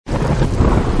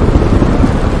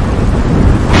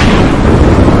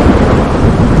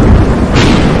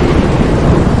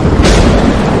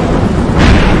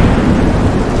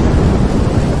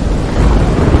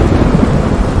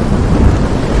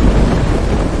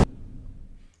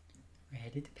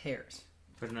been to Paris.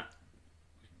 But not...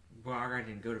 Well, our guy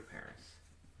didn't go to Paris.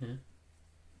 Yeah.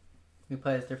 We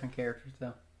play as different characters,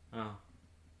 though. Oh.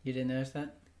 You didn't notice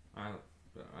that? I don't know.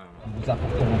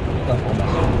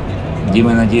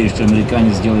 Дима, надеюсь, что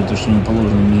американец сделает то, что ему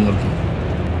положено в Нью-Йорке.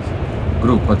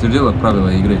 ГРУ подтвердила правила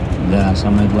игры? Да,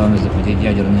 самое главное захватить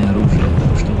ядерное оружие,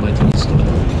 чтобы это не стоило.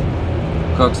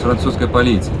 Как с французской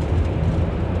полицией?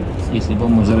 Если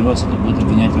бомба взорвется, то будет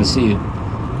обвинять Россию.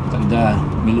 Тогда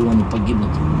миллионы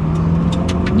погибнут.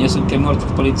 Несколько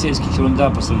мертвых полицейских — ерунда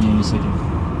по сравнению с этим.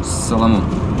 Соломон,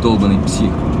 долбанный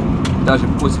псих. Даже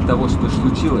после того, что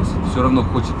случилось, все равно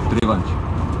хочет реванш.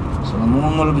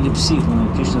 Соломон может быть и псих, но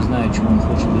точно знает, чего он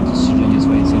хочет для достижения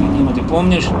своей цели. Дима, ты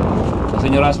помнишь?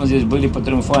 Последний раз мы здесь были по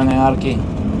Триумфальной арке,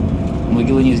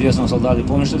 могилы неизвестного солдата.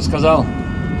 Помнишь, что ты сказал?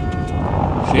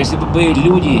 Что если бы были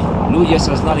люди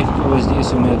осознали, какое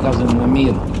воздействие мы оказываем на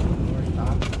мир.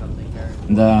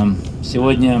 Да,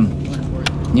 сегодня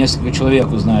несколько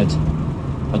человек узнает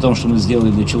о том, что мы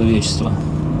сделали для человечества.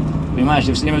 Понимаешь,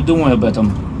 я все время думаю об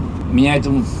этом. Меня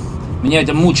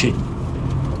это мучает.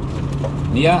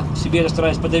 Я себе это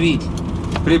стараюсь подавить.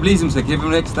 Приблизимся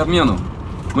к обмену.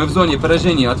 Мы в зоне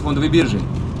поражения от фондовой биржи.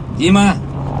 Дима,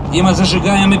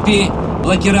 зажигаем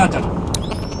блокиратор.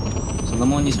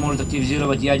 Соломон не сможет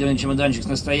активизировать ядерный чемоданчик с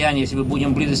расстояния, если мы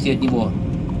будем в близости от него.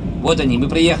 Вот они, мы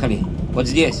приехали. Вот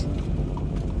здесь.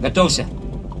 Готовься.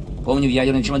 Помни, в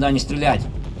ядерный чемодан не стрелять.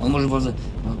 Он может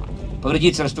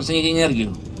повредиться, распространить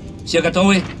энергию. Все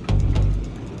готовы?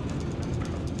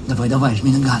 Давай,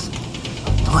 жми на газ.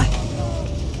 Давай.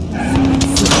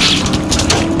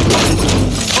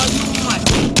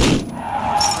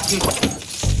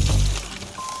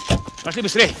 Пошли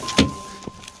быстрей.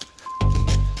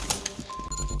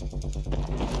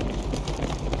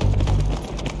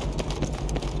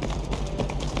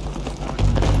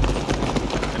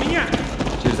 Меня!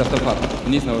 Через автопарк.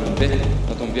 Вниз на уровень 5,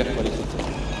 потом вверх по лестнице.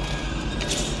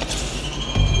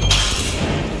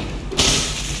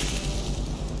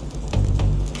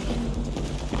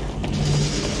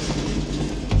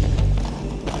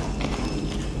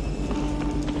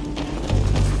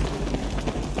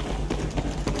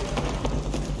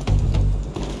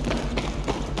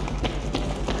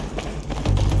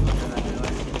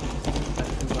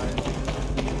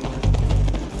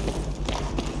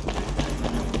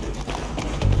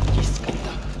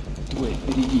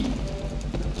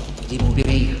 Дима,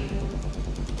 убери их.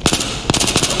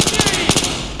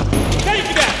 Дай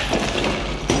тебя!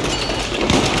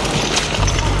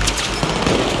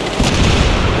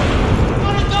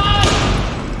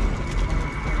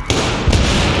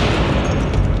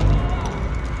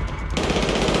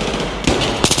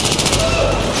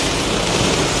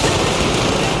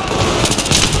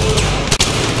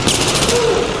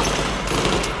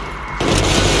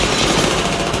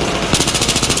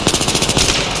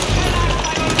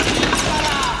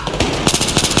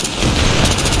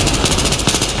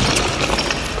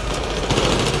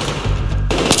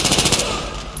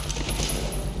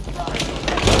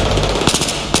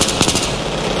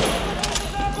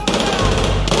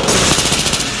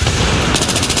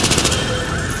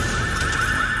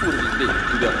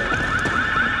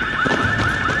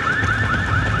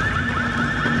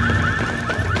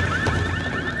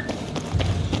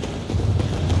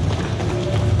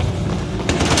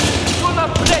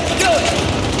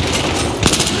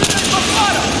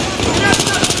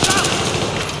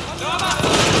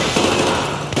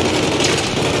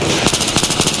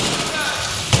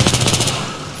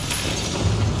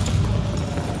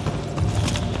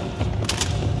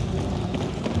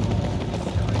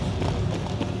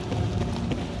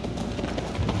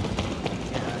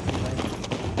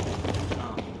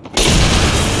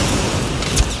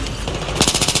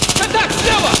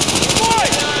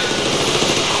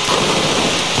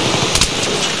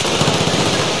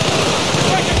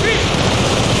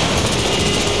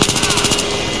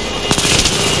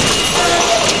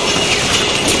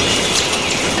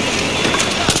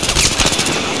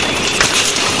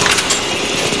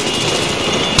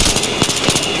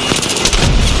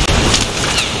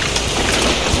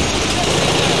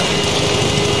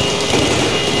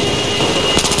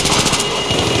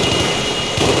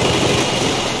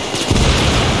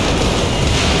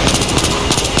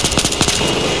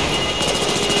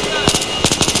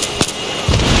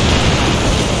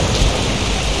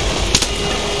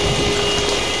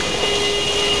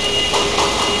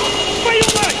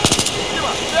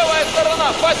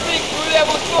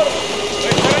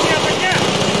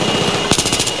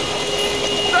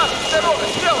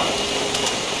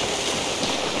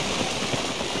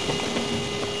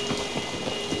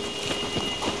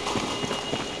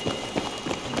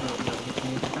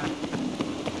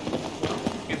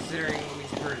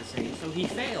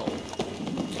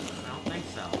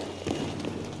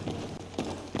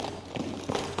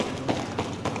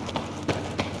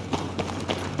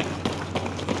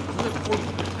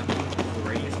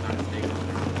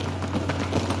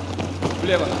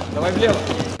 Влево, давай влево.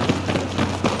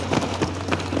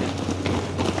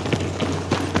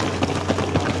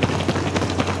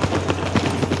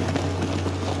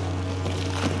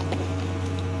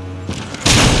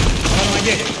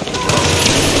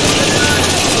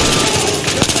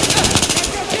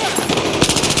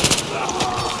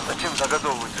 Зачем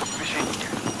загодовываются священники?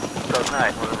 Кто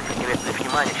знает, может быть, интересное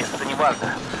внимание, сейчас это не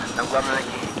важно. Нам главное найти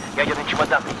ядерный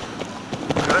чемодан.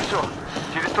 Хорошо.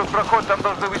 Через тот проход там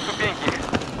должны быть ступеньки.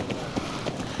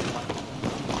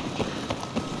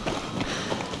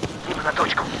 Дима, на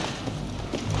точку.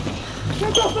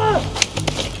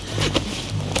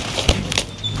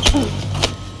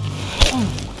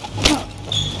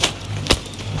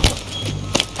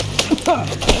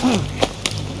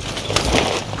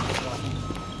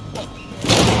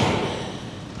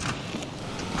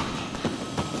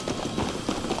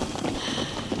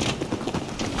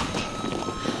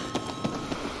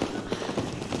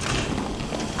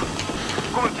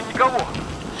 В комнате никого.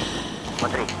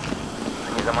 Смотри,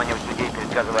 они заманивают людей,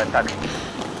 предсказывая атаки.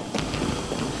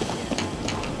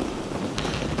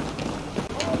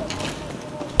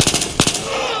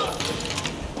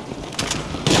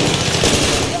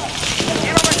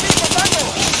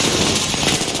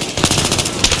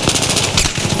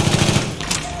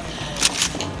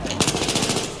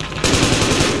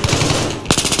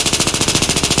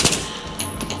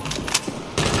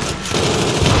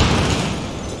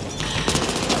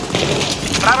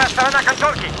 Правая сторона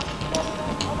конторки!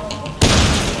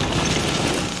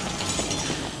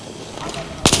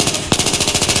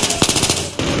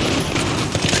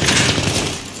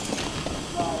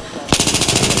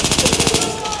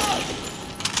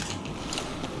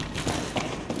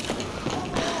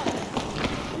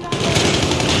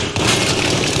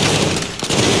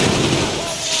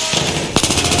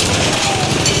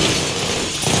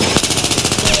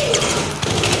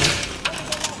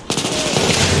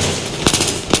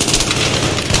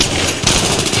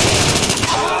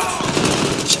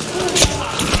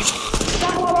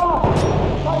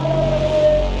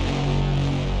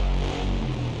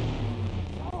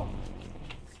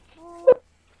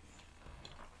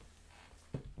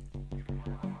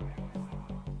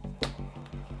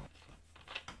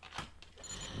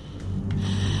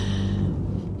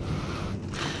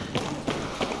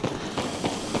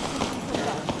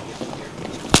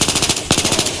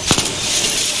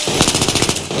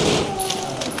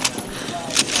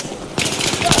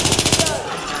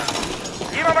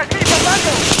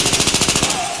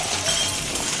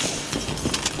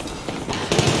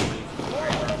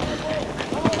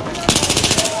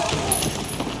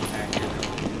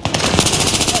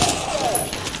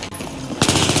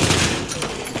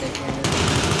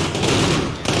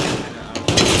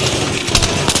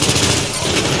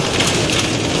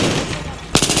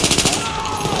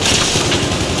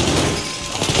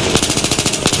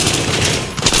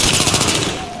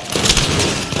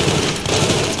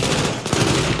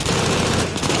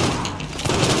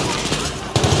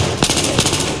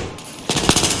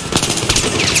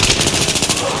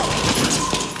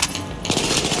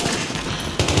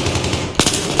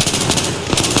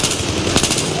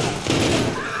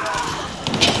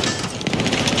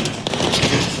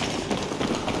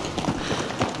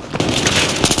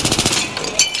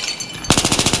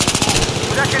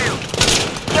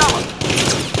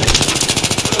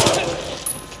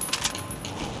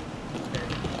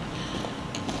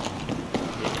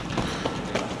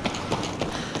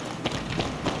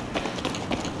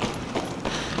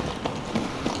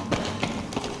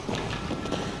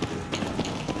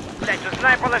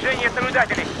 Узнай положение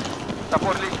наблюдателей.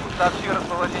 Топор лично. Сообщи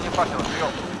расположение факелов. Прием.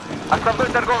 Основной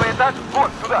торговый этаж. Вон,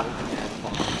 сюда.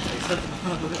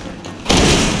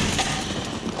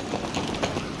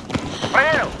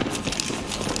 Проверил.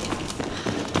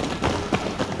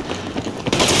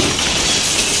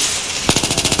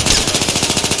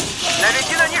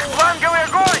 Наведи на них фланговый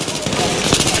огонь.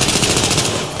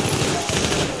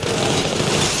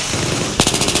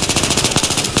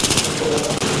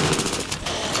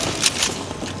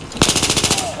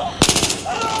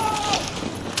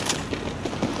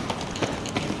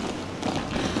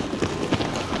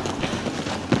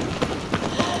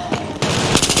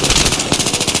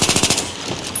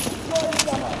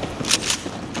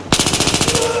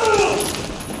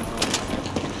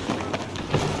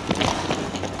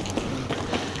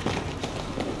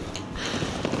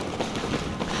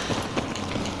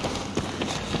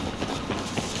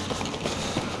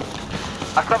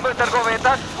 Основной торговый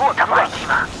этаж. Вот, давай,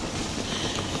 Дима.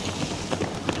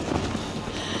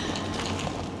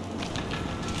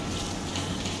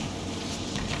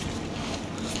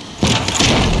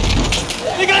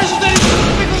 Les gars, je suis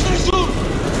allé,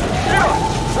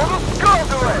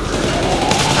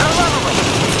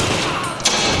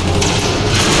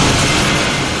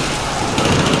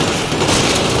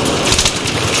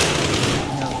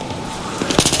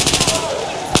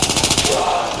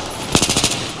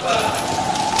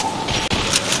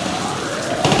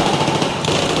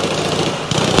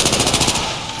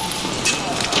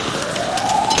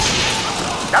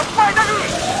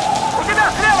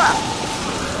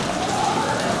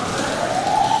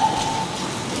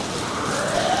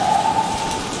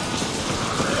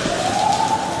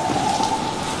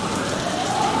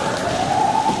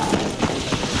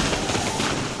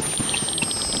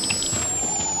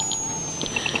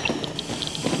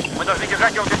 Мы должны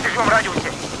держать его в достижимом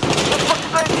радиусе.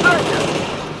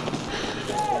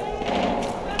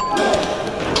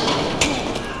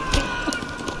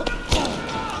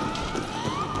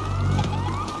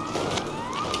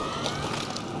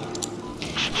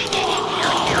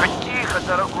 Тихо,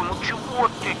 дорогой, ну чего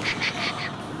ты?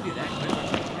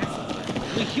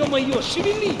 Ну ё-моё,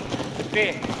 шевели!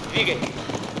 Ты, двигай.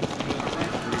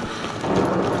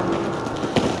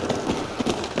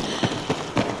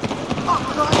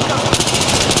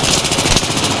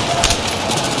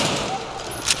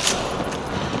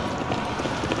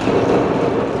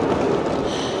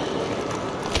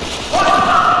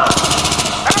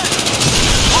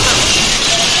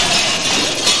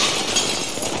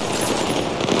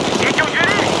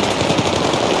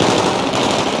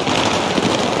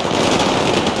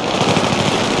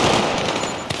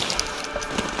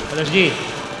 Подожди,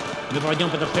 мы проводим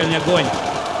под обстрельный огонь.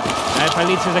 Дай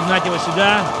полиции загнать его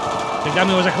сюда, тогда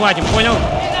мы его захватим, понял?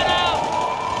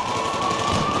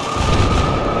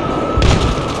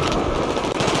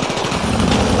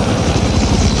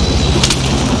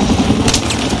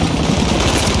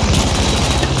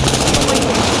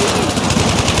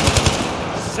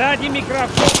 Сзади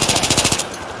микрофон.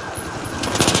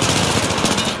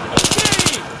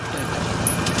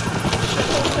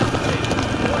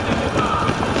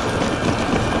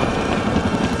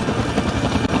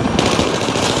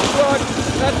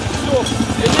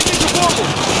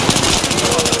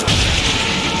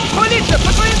 Полиция,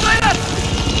 по твоим заряд!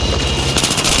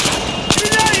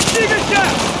 Стреляй, двигайся!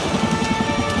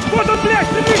 Вот он, блядь,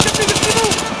 двигайся, двигайся,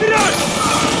 вперед!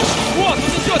 Вот, он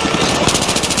идет!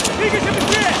 Двигайся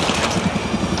быстрее!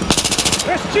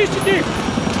 Расчистить их!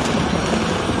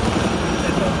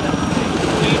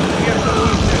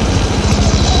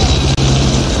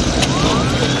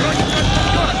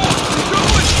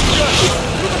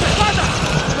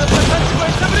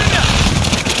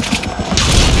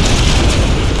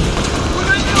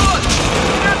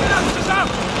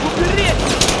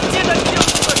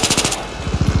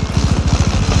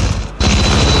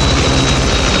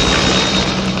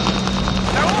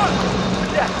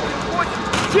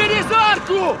 Через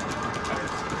арку!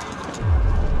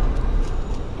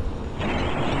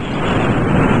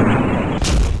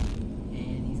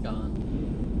 And he's gone.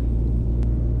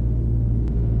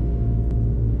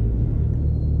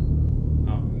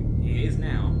 Oh, he is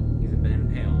now. He's been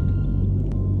impaled.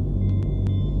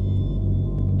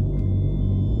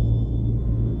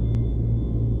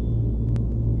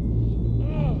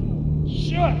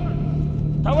 Черт!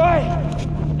 Давай!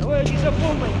 Давай, иди за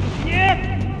помощью! Нет!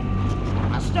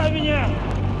 Оставь меня!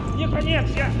 Мне конец!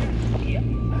 Я...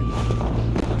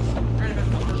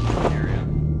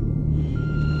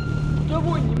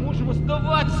 Давай, не можем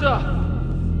оставаться!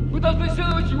 Мы должны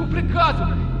следовать его приказу!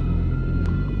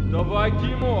 Давай,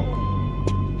 Тимо!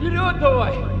 Вперед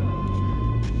давай!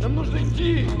 Нам нужно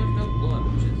идти! There's no blood,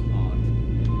 which is odd.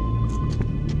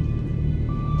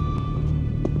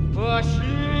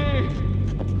 Пошли!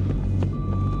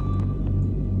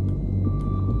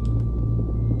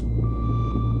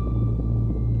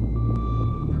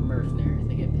 They're mercenaries.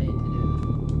 They get paid to do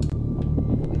this.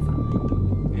 We'll be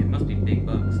fine. It must be big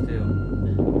bucks, too.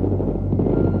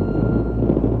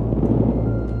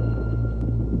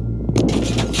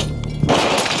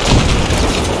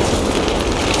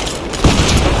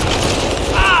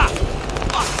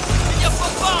 Меня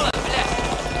попало, блядь!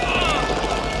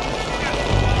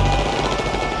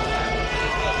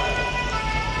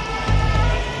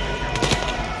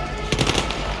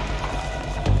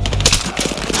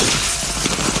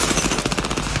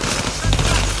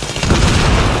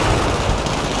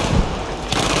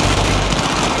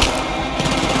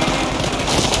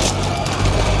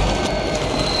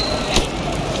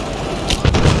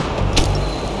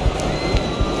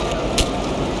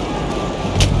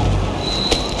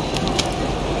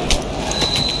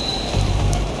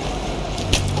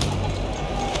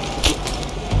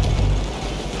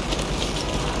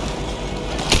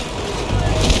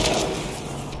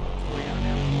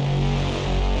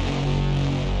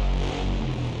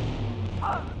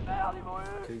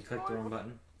 Did you click the wrong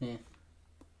button? Yeah.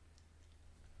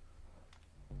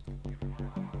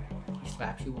 He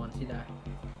slaps you once, you die.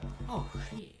 Oh,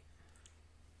 shit.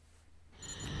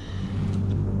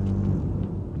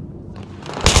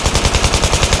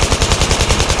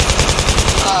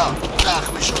 Oh,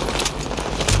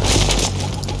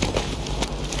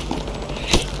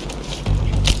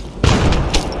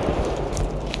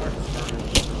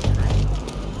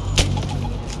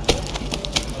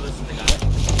 this is the guy.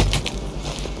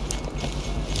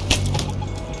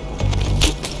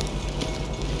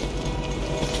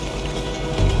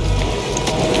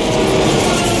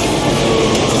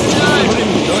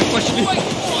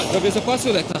 боезапасы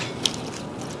это?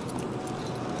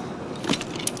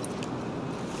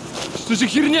 Что же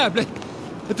херня, блядь?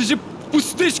 Это же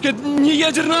пустышка, не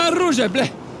ядерное оружие,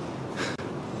 блядь!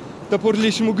 Топор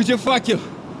лишнему, где факел?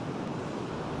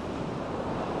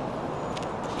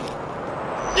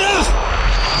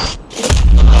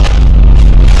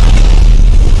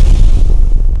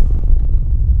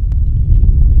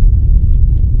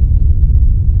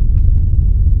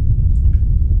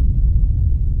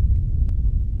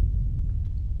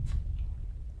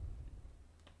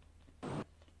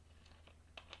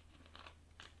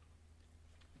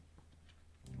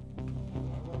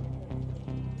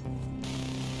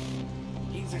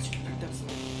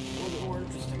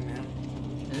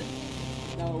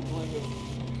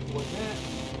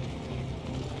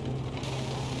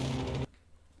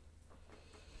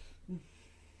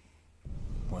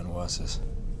 When was this?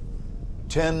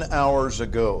 10 hours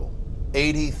ago,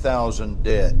 80,000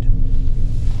 dead.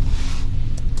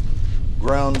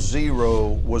 Ground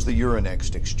zero was the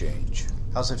Euronext exchange.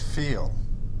 How's it feel?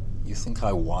 You think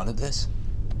I wanted this?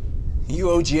 You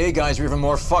OGA guys are even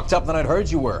more fucked up than I'd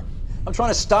heard you were. I'm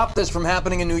trying to stop this from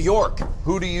happening in New York.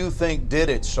 Who do you think did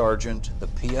it, Sergeant? The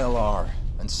PLR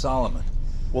and Solomon.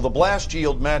 Well, the blast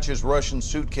yield matches Russian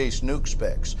suitcase nuke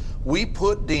specs. We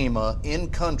put Dima in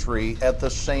country at the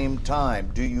same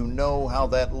time. Do you know how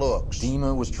that looks?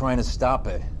 Dima was trying to stop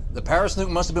it. The Paris nuke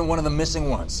must have been one of the missing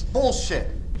ones.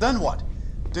 Bullshit. Then what?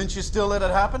 Didn't you still let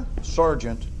it happen?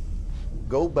 Sergeant,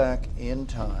 go back in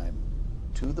time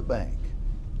to the bank.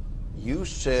 You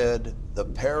said the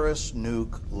Paris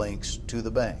nuke links to the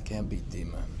bank. Can't be,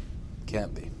 Dima.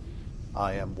 Can't be.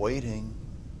 I am waiting.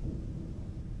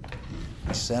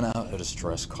 I sent out a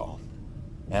distress call.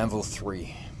 Anvil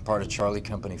 3, part of Charlie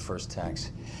Company First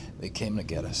Tax. They came to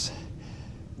get us.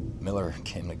 Miller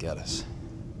came to get us.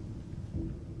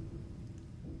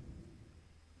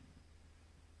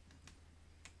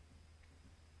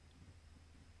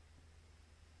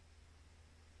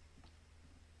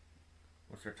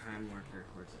 What's our time marker?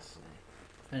 Where's this say?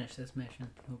 Finish this mission.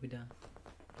 We'll be done.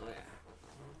 Oh yeah.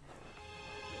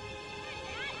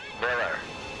 Miller.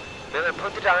 Miller,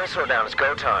 put the dinosaur down. It's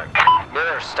go time.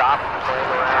 Miller, stop playing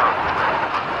around.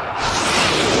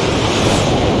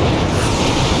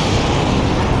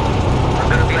 I'm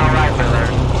gonna be alright, Miller.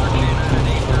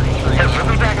 Hey, we'll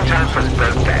be back in time for his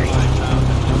birthday.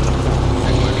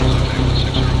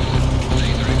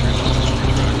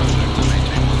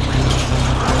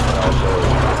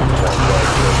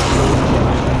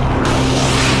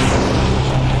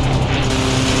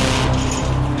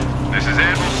 This is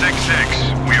Anvil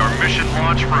 6-6. We are mission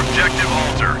launch for objective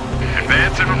Alter.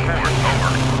 Advance and report.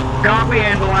 Over. Copy,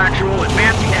 Anvil Actual.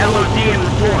 Advancing to LOD and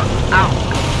report. Out.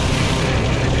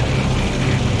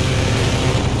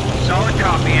 Solid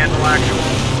copy, Anvil Actual.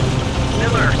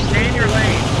 Miller, stay in your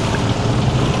lane.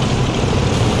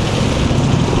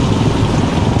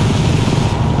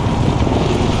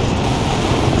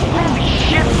 Holy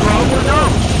shit, bro, we're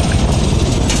up.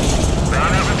 That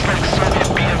looks like Soviet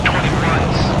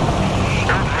BM-21s.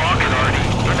 Old rocket, Artie.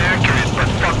 Inaccurate, but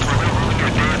fuck, we'll ruin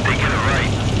your day if they get it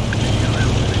right.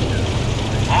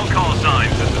 All call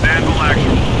signs. This is Anvil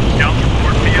Actual. Scouts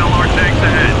report PLR tanks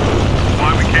ahead. That's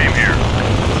why we came here.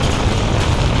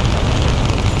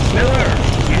 Miller,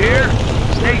 you hear?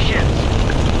 Stations.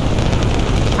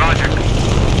 Roger.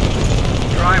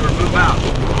 Driver, move out.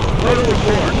 Total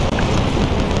report.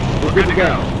 We're good to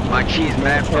go. My cheese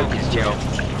mad focus, Joe.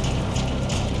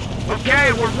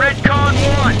 Okay, we're Redcon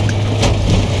 1.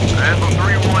 Anvil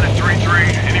 3-1 and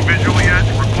 3-3. Any visual yet?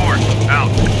 Report.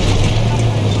 Out.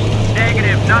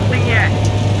 Negative, nothing yet.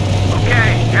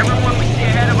 Okay, everyone we see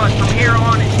ahead of us from here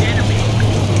on is enemy.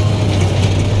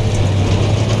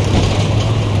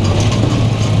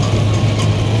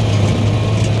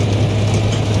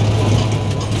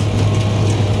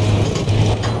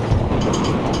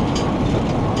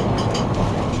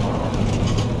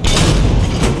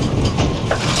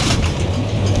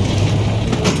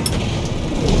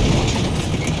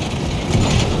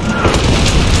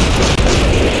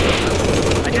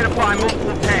 Identify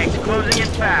multiple tanks, closing in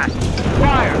fast.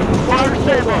 Fire! Fire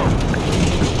Sabo!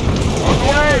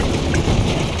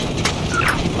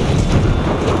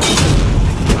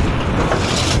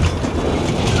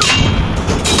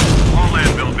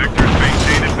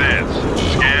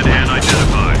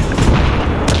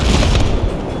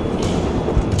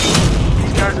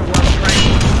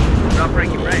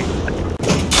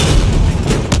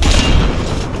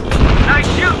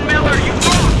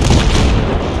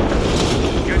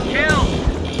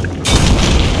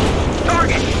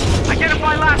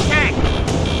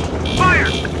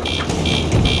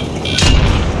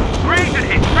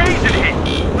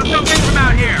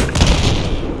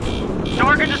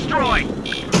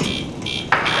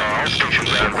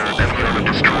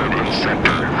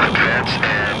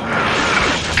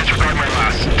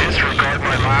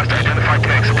 Last identified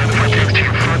tanks. Identified tanks to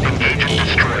your front. Engage and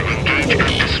destroy. Engage and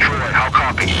destroy. How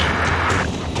copy?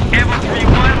 Ammo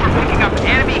 3-1, we're picking up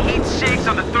enemy heat sinks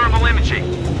on the thermal imaging.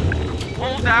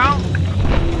 Hold down.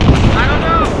 I don't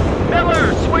know.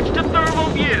 Miller, switch to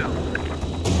thermal view.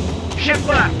 Shift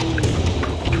left.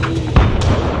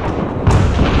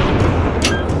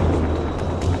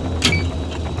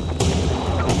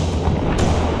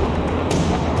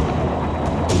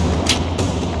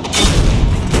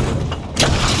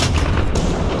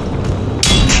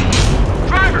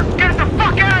 Driver, get the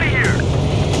fuck out of here!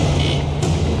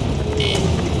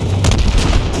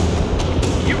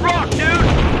 You rock, dude!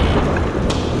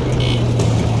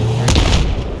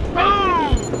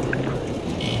 Boom!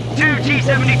 2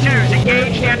 T-72s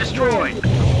engaged and destroyed.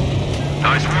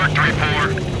 Nice work,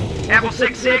 3-4. Anvil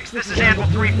 6-6, this is Anvil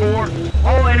 3-4.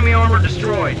 All enemy armor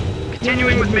destroyed.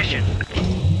 Continuing with mission.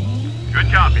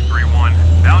 Good copy, 3-1.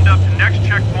 Bound up to next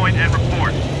checkpoint and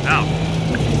report. Out.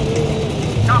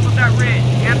 Top of that ridge,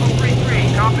 Anvil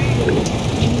 3-3, copy?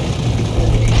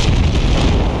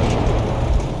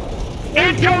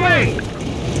 Incoming!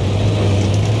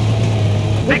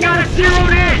 They got it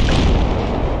zeroed in!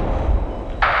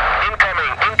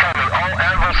 Incoming. All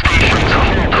Anvil stations,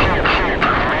 hold.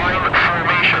 Line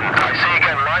formation. I say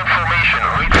again, line formation.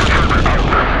 Wait for further.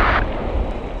 Out.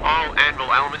 All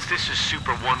Anvil elements, this is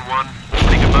Super 1-1.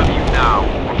 Holding above you now.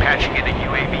 We're patching in a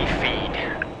UAV feed.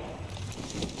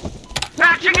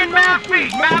 Patching in MAV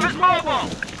feed! MAV is mobile!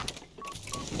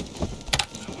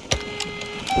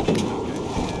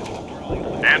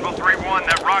 Anvil 3-1,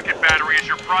 that rocket battery is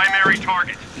your primary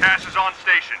target. Cass is on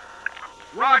station.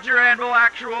 Roger, Anvil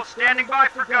Actual, standing by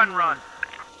for gun run.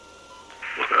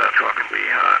 Look at that fucking be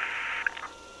hot.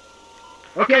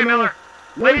 Okay, Miller.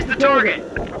 Blaze the target.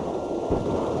 Anvil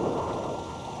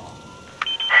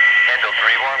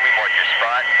 3-1, we mark your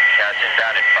spot. Cass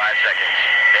inbound in 5 seconds.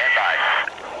 Stand by.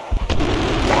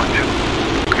 1, 2.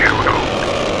 Here we go.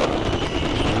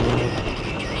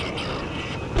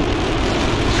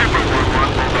 Super 1-1,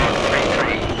 Bulldog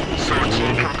 3-3.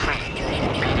 Sortie complete.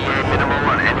 PDA minimal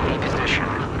on enemy position.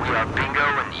 We are bingo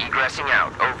and egressing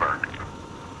out. Over.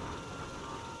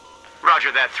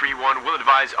 Roger that, 3-1. We'll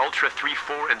advise Ultra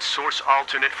 3-4 and Source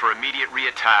alternate for immediate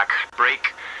re-attack.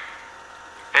 Break.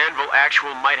 Anvil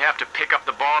Actual might have to pick up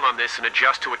the ball on this and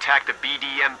adjust to attack the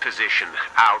BDM position.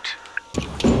 Out.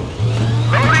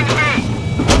 Loading gate!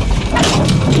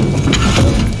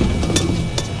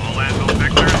 All Anvil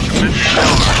victors, commence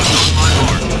charge. On my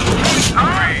mark.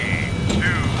 3,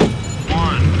 2,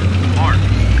 1, mark.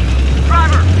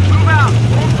 Driver, move out!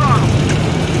 Full throttle!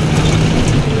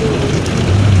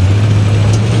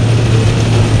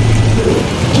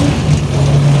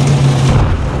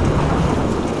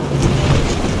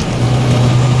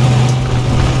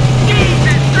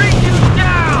 Jesus, 3-2's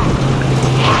down!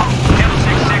 Anvil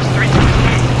 6-6, 3-2 is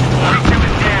hit. 3-2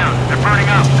 is down. They're burning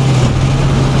up.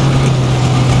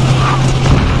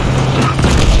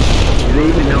 Do they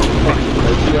even know what fucking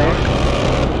close we are?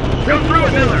 Go through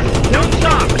it, Miller! Don't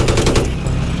stop!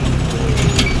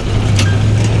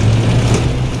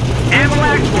 Anvil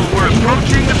Actual, we're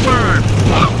approaching the burn.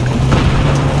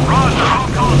 Roger, all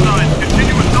call signs.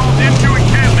 Continue assault into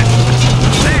encampment.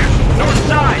 There, north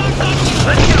side.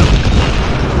 Let's go.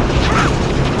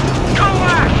 Go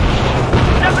back.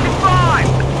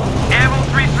 75. Anvil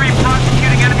 3-3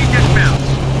 prosecuting enemy dismounts.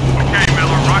 Okay,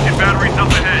 Miller, rocket battery's up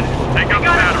ahead. Take We out the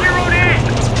got it battery. zeroed in.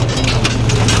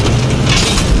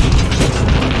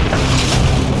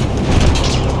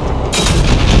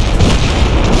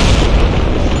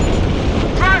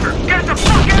 Driver, get the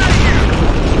fuck out of here.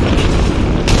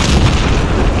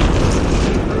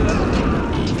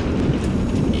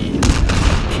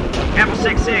 Anvil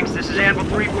 6-6, this is Anvil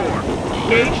 3-4.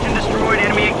 Engaged and destroyed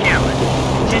enemy encampment.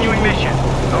 Continuing mission.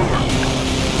 Over.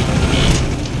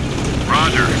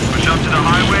 Roger, push up to the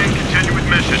highway and continue with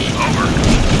mission. Over.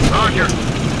 Roger.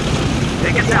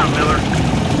 Take us out, Miller.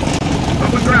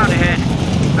 Open ground ahead.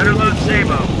 Better load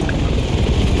Sabo.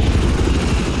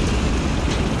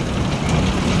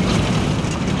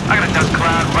 I got a dust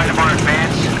cloud right of our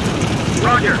advance.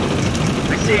 Roger.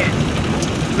 I see it.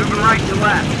 Moving right to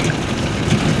left.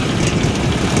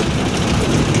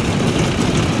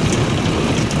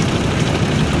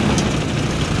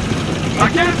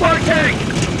 Identify tank!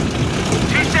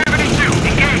 T-72,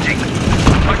 engaging.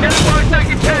 Identify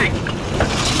second tank!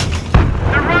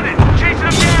 They're running. Chasing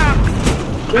them down.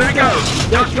 There it goes.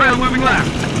 Dust trail moving left.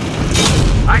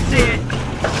 I see it.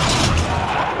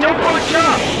 Don't push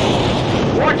up!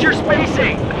 Watch your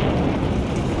spacing!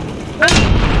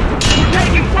 We're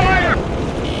taking fire!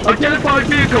 Identified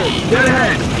vehicles, dead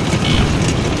ahead.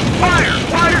 Fire!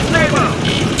 Fire Sabo!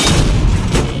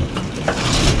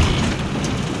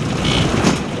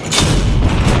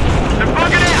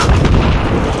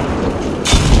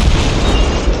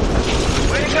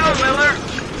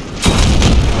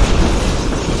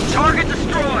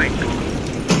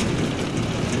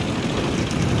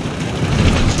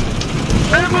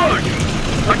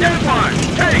 Identified!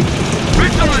 Tank!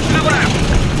 Ridgeline to the left!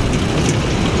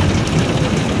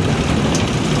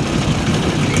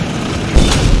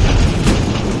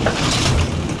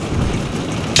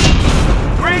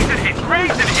 Grazing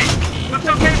hit! Looks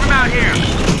okay from out here!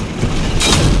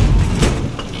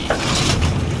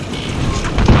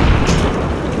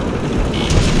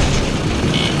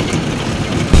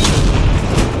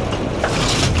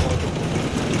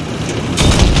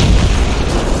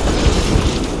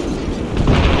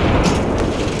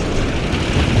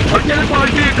 Identified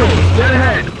vehicles, dead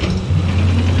ahead!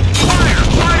 Fire!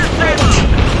 Fire saber!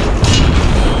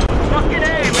 Fucking A,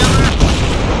 Miller!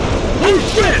 Oh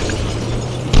shit!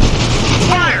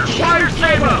 Fire! Fire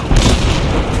saber!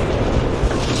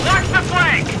 Watch the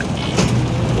flank!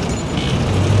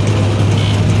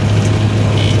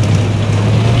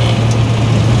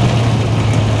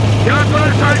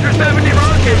 Gunfire Tiger 70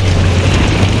 rockets!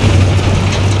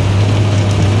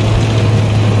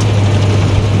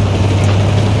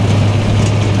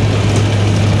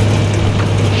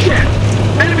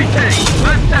 Enemy tank!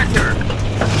 Left sector!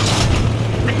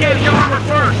 Engage armor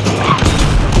first!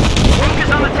 Focus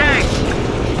on the tanks!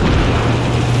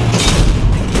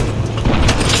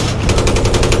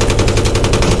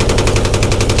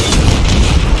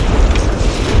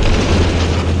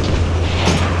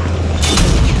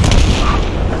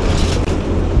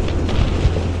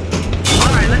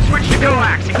 Alright, let's switch to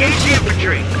coax. Engage the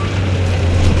infantry!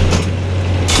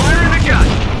 Fire and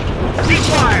adjust! Cease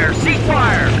fire! Cease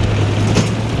fire!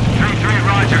 3-3,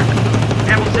 roger.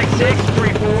 M1A2F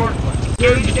 3-4,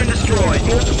 engaged and destroyed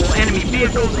multiple enemy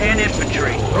vehicles and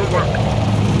infantry. Over.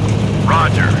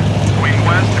 Roger. Swing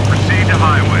west and proceed to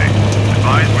highway.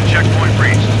 Advise when checkpoint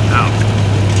reached. Out.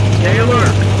 Stay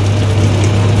alert.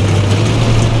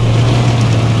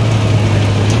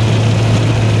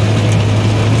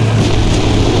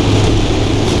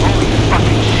 Holy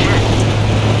fucking shit.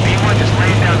 B1 just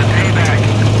laid down the payback.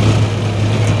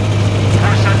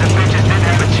 Poor sons of bitches didn't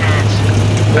have a chance.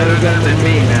 Better than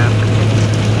me, man.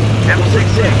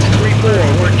 M1A2F 3-4,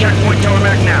 we're at checkpoint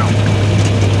tarmac now.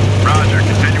 Roger.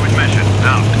 Continue with mission.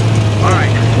 Out.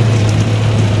 Alright.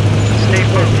 Stay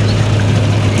focused.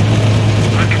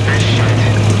 Look at this shit.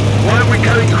 Why are we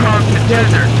cutting across the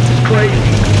desert? It's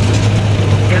crazy.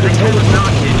 Yeah, they told us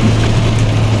not to.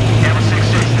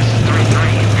 M1A2F, this is 3-3.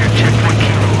 We're at checkpoint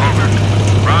Kilo. Over.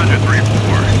 Roger, 3-4.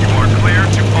 You are clear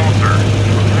to alter.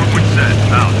 Report when set.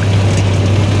 Out.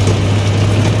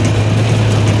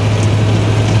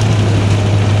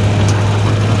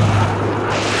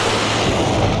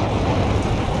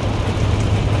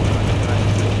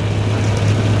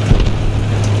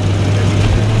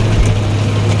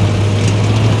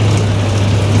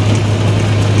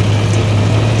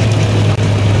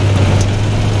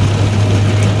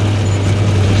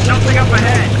 Something up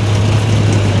ahead.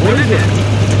 What is it?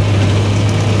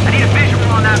 I need a visual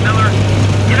on that, Miller.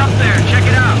 Get up there, check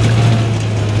it out.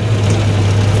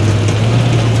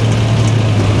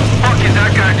 What the fuck is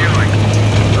that guy doing?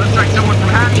 Looks like someone from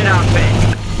Hatchet outfit.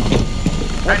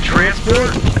 That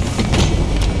transport?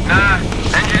 Nah,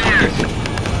 engineers.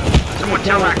 Someone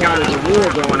tell that guy there's a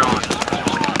war going on.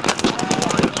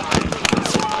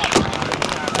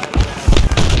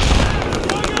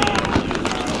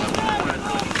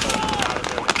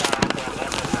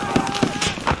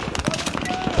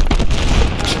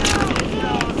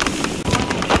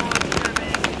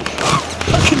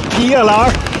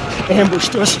 DLR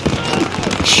ambushed us,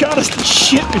 shot us to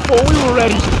shit before we were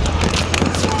ready.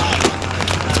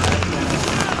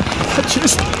 I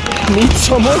just need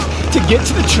someone to get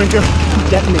to the trigger and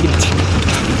detonate it.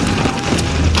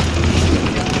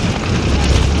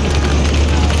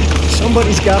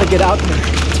 Somebody's gotta get out there,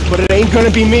 but it ain't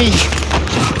gonna be me.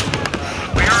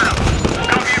 We heard him.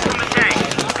 Come here from the tank.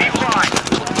 Be fine.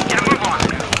 Get a move on.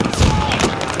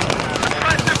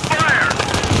 Aggressive fire!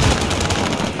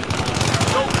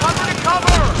 Go cover to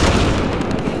cover!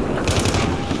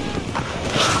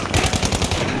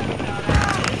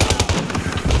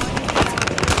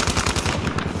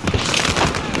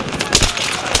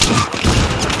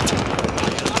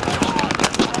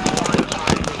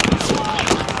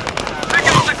 Pick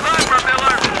up the climber,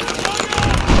 Miller!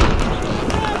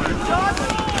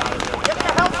 Get the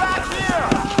hell back here!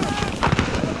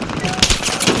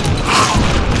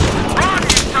 Run,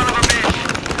 you son of a bitch!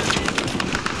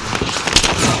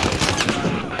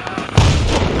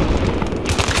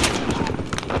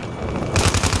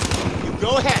 You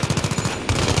go ahead.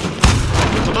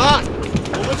 Come on,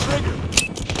 pull the trigger.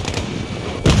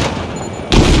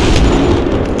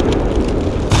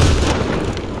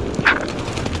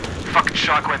 Fucking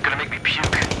shockwave gonna make me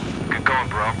puke. Good going,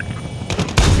 bro.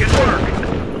 Good work.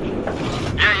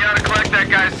 Yeah, that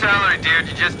guy's salary, dude.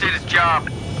 You just did his job.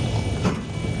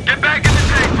 Get back in the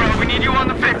tank, bro. We need you on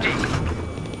the 50.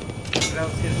 That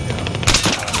was his job.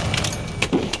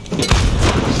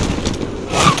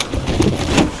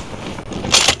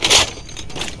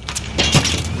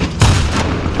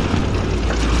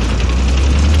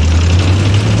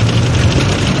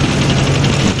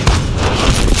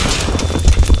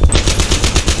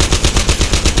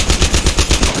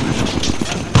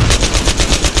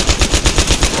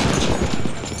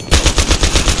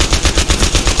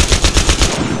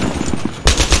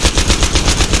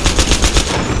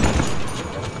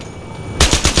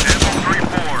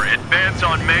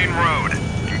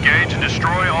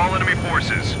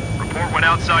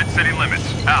 Outside city limits.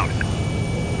 Out.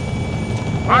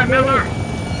 All right, Miller.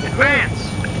 Advance.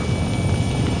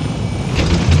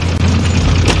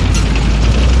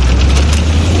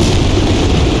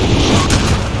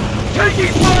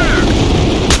 Taking fire!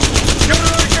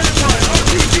 Gunner identified.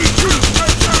 RPG troops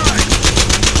outside.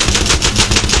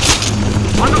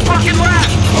 On the fucking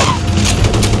left.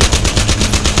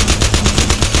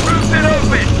 Roof's it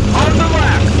open. On the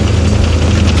left.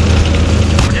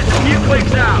 We're just a few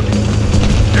clicks out.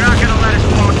 They're not gonna let us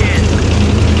walk in.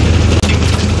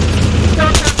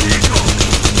 Stop that vehicle!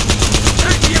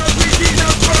 Take the RPGs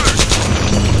out first!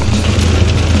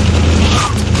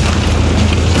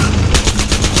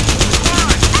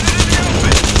 Fine, put it in the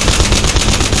open!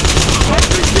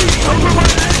 RPG, over by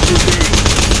the SUV!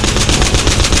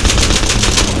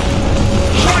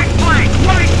 Right flank!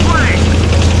 Right flank!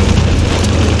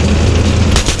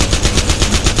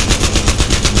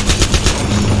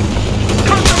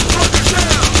 Cut those fuckers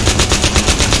down!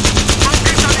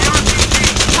 Focus on the RPG!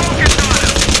 Focus on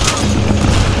him!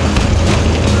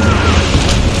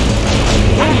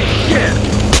 Holy shit!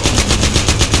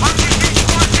 RPG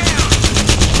squad down!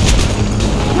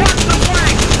 Watch the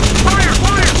flank! Fire!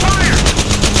 Fire! Fire!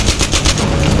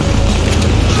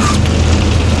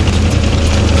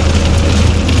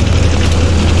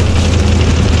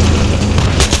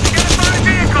 Identify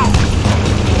vehicle!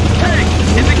 Hey!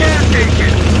 In the gas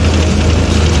station!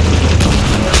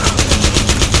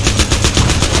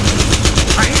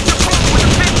 I hit the pump with a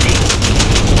 50!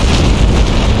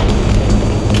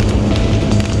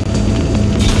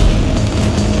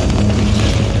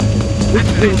 This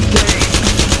is insane!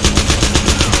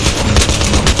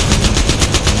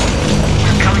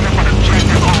 We're coming up on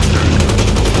objective altar.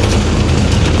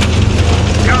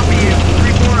 Copy you.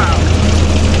 3-4 out.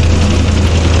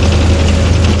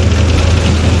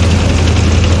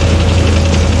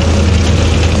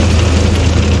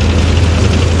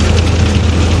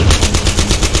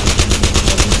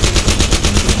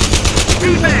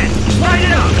 Defense! Light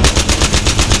it up!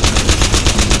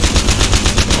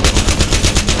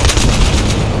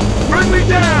 Friendly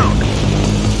down!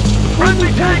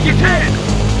 Friendly tank is hit!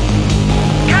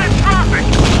 Catastrophic!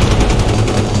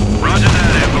 Roger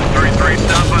that, Amble 33.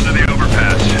 Stop under the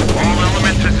overpass. All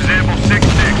elements, this is Amble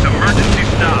 66. Emergency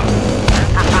stop.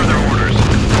 For further orders.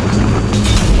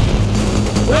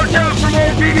 Watch out for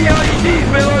more BB-IEDs,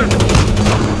 Miller!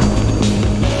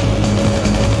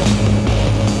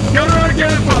 Gunner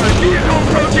identified! Vehicle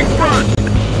approaching front!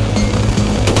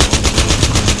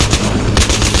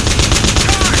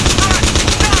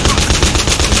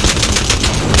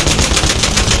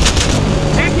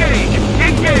 Engage!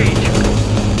 Engage!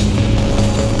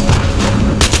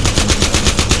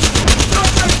 Stop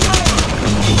that car!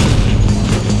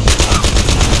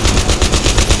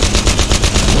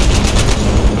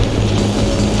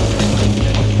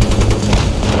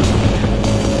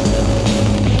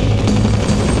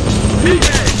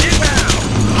 Defense, inbound!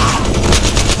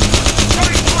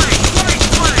 Right flank! Right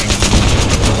flank!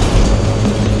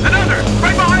 Another!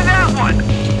 Right behind that one!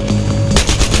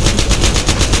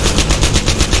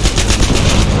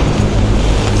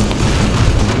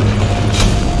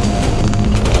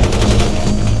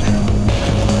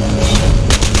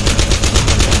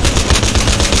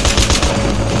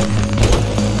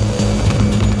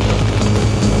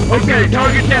 Okay,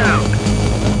 target down.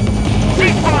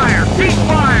 Cease fire! Cease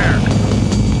fire!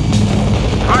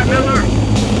 Alright, Miller.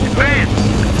 Advance.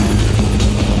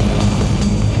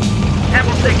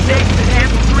 Amble 66 and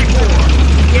Amble 34.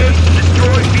 Engage to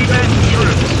destroy defense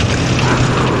troops.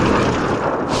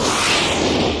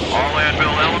 All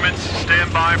Anvil elements, stand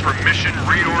by for mission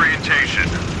reorientation.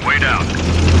 Wait out.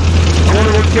 I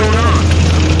wonder what's going on.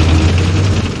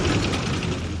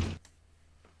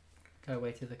 Gotta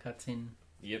wait till the cutscene.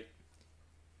 Yep.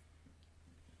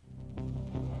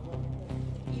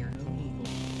 You're no evil.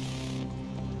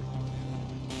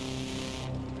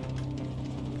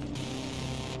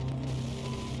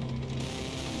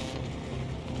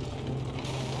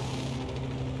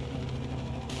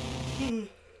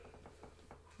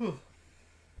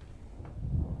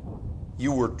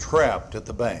 You were trapped at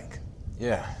the bank.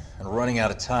 Yeah, and running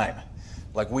out of time.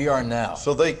 Like we are now.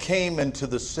 So they came into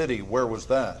the city. Where was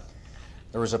that?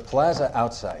 There was a plaza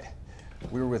outside.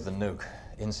 We were with the nuke,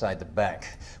 inside the bank,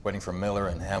 waiting for Miller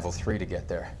and Anvil 3 to get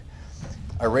there.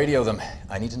 I radio them.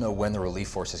 I need to know when the relief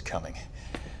force is coming.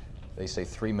 They say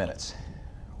 3 minutes.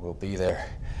 We'll be there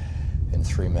in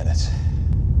 3 minutes.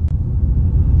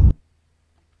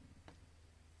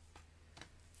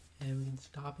 And we can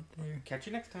stop it there. Catch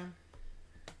you next time.